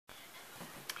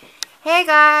Hey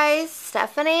guys,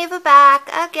 Steph and Ava back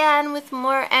again with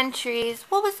more entries.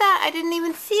 What was that? I didn't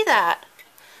even see that.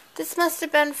 This must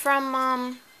have been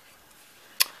from,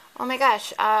 oh my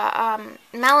gosh,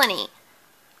 Melanie.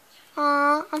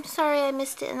 Aw, I'm sorry I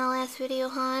missed it in the last video,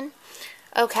 hon.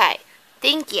 Okay,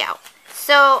 thank you.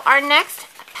 So our next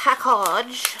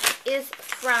package is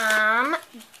from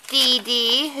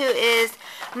DeeDee, who is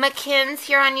Makiiiins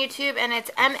here on YouTube, and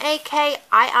it's Makiiiins.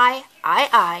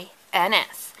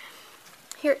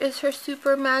 Here is her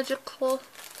super magical,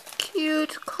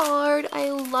 cute card.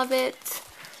 I love it.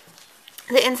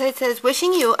 The inside says,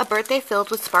 wishing you a birthday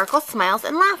filled with sparkles, smiles,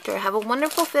 and laughter. Have a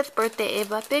wonderful 5th birthday,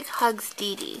 Ava. Big hugs,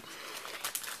 DeeDee.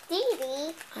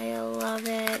 DeeDee. I love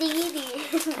it.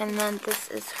 DeeDee. And then this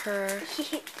is her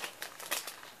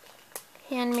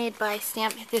handmade by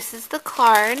stamp. This is the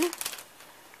card.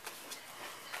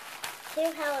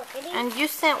 Hello Kitty. And you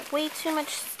sent way too much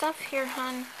stuff here,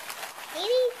 hon.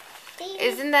 DeeDee.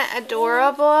 Isn't that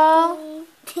adorable?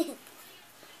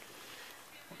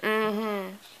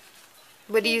 Mm-hmm.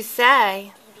 What do you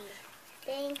say?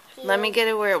 Thank you. Let me get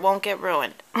it where it won't get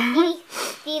ruined.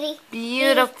 DeeDee.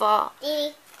 Beautiful.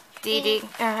 DeeDee.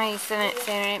 DeeDee. You said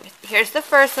it. Here's the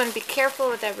first one. Be careful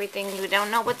with everything. You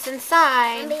don't know what's I'm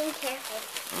inside. being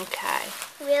careful. Okay.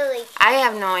 Really. I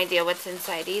have no idea what's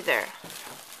inside either.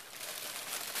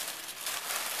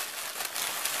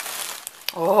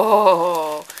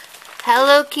 Oh.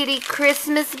 Hello Kitty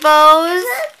Christmas bows.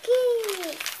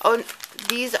 Cookie. Oh,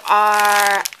 these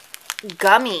are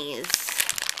gummies.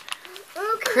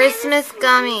 Oh, Christmas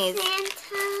gummies.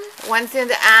 Santa. One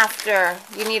Santa after.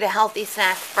 You need a healthy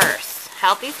snack first.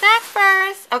 Healthy snack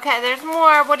first. Okay, there's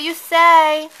more. What do you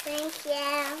say? Thank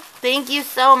you. Thank you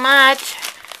so much.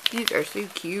 These are so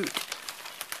cute.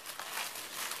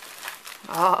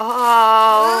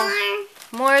 Oh.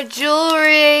 More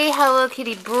jewelry. Hello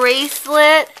Kitty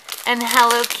bracelet. And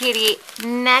Hello Kitty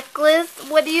necklace.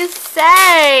 What do you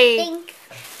say? Thanks.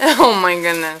 Oh my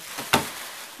goodness.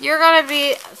 You're gonna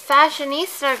be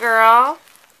fashionista, girl.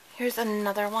 Here's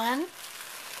another one.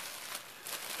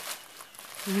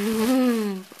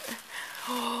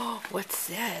 What's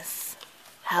this?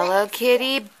 Hello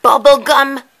Kitty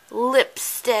bubblegum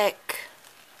lipstick.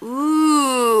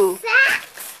 Ooh.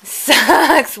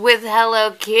 Socks with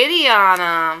Hello Kitty on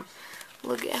them.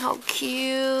 Look at how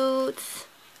cute.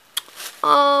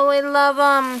 Oh, I love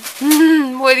them.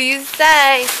 What do you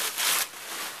say?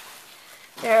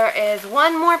 There is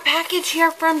one more package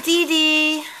here from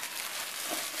DeeDee.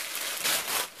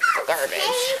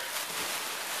 Garbage.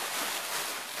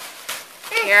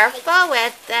 Careful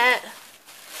with it.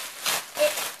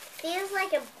 It feels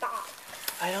like a box.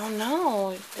 I don't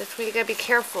know. That's where you gotta be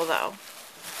careful, though.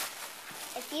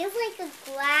 It feels like a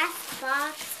glass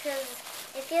box because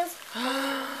it feels...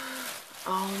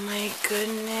 Oh my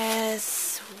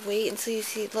goodness. Wait until you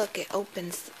see. Look, it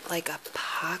opens like a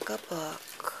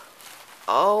pocketbook.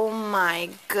 Oh my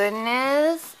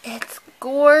goodness. It's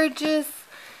gorgeous.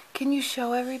 Can you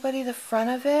show everybody the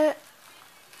front of it?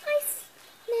 I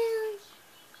smell...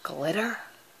 Glitter?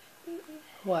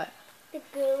 What? The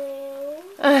glue.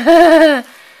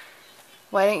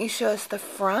 Why don't you show us the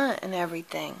front and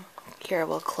everything? Here,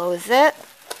 we'll close it.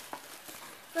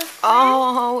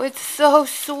 Oh, it's so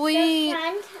sweet. The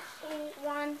friend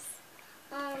wants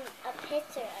a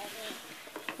picture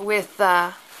of it.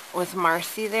 With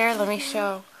Marcy there. Let me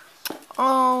show.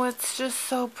 Oh, it's just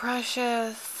so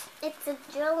precious. It's a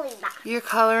jewelry box. Your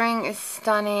coloring is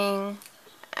stunning.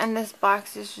 And this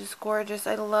box is just gorgeous.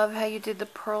 I love how you did the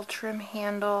pearl trim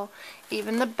handle.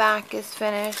 Even the back is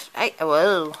finished.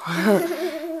 Whoa.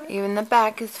 Even the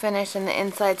back is finished and the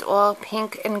inside's all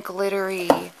pink and glittery.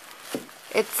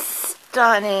 It's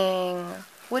stunning.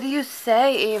 What do you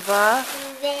say, Ava?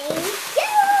 Thank you.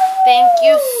 Thank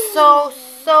you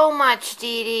so much,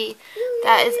 DeeDee.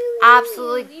 That is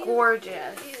absolutely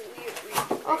gorgeous.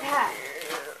 Okay.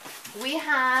 We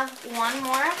have one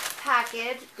more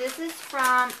package. This is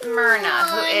from Myrna,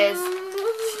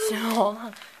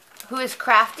 who is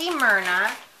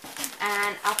CraftyMyrna.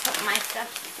 And I'll put my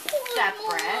stuff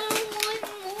separate.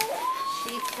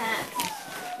 She sent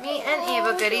me and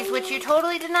Ava goodies, which you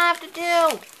totally did not have to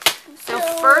do. So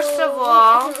first of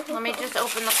all, let me just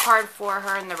open the card for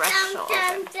her and the rest she'll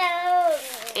open.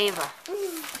 Ava.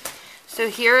 So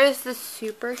here is the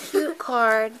super cute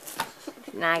card.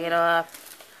 Snag it off.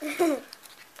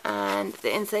 And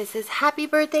the inside says, Happy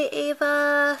birthday,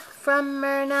 Ava, from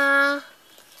Myrna.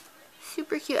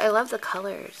 Super cute. I love the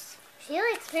colors. She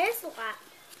likes Paris a lot.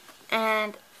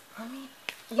 And let me...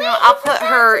 I'll put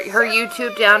her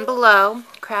YouTube down below.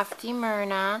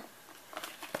 CraftyMyrna.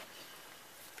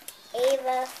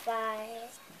 Ava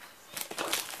 5.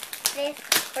 this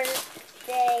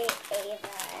birthday Ava.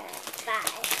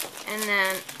 Bye. And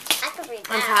then I can read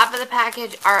on that. top of the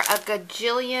package are a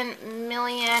gajillion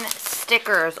million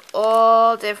stickers.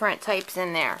 All different types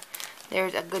in there.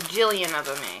 There's a gajillion of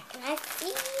them, eh? Let's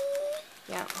see.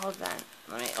 Yeah, hold on.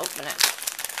 Let me open it.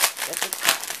 Get the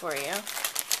top for you.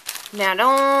 Now,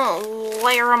 don't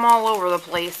layer them all over the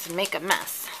place and make a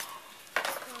mess.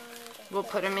 We'll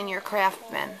put them in your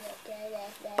craft bin.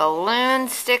 Balloon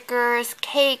stickers,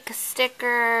 cake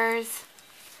stickers,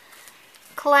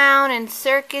 clown and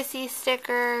circusy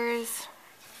stickers.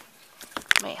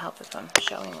 Might help if I'm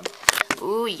showing them.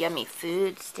 Ooh, yummy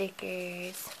food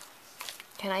stickers.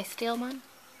 Can I steal one?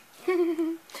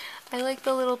 I like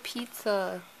the little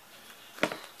pizza.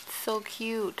 It's so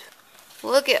cute.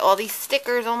 Look at all these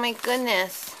stickers. Oh my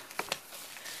goodness.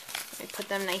 Let me put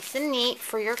them nice and neat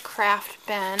for your craft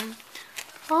bin.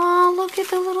 Oh, look at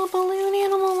the little balloon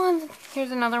animal ones.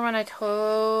 Here's another one I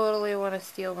totally want to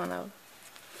steal one of.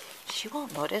 She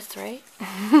won't notice, right?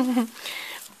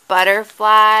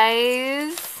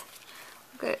 Butterflies.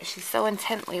 Look at, she's so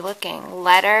intently looking.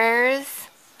 Letters.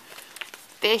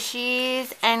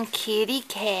 Fishies and kitty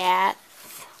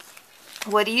cats.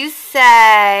 What do you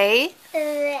say?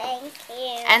 Thank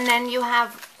you. And then you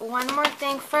have one more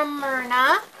thing from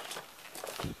Myrna.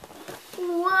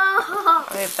 Whoa.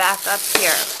 Let me back up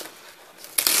here.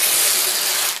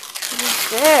 What is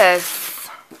this?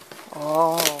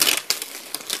 Oh.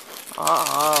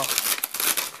 Uh-oh.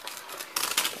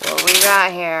 What we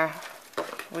got here?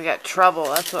 We got trouble.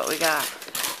 That's what we got.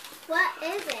 What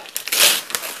is it?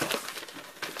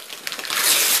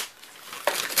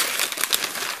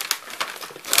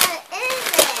 What is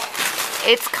it?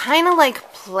 It's kind of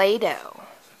like Play-Doh,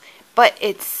 but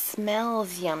it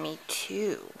smells yummy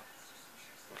too.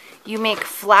 You make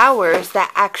flowers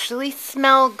that actually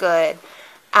smell good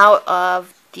out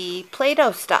of the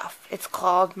Play-Doh stuff. It's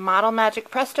called Model Magic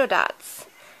Presto Dots.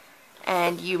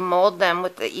 And you mold them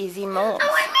with the easy molds.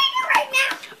 Oh, I'm making it right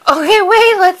now. Okay,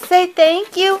 wait, let's say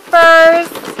thank you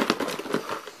first.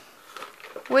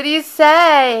 What do you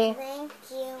say? Thank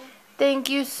you. Thank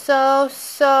you so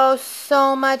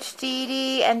much,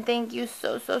 DeeDee. And thank you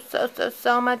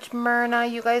so much, Myrna.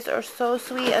 You guys are so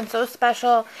sweet and so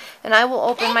special. And I will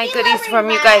open my goodies from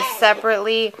you guys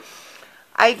separately.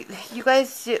 You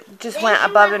guys just went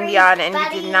above and beyond, and you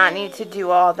did not need to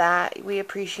do all that. We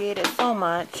appreciate it so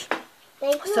much.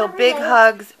 So big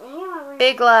hugs,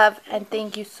 big love, and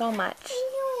thank you so much.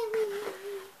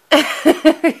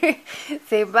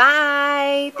 Say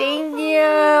bye. Thank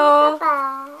you.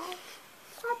 Bye-bye.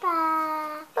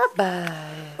 Bye-bye.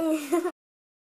 Bye-bye.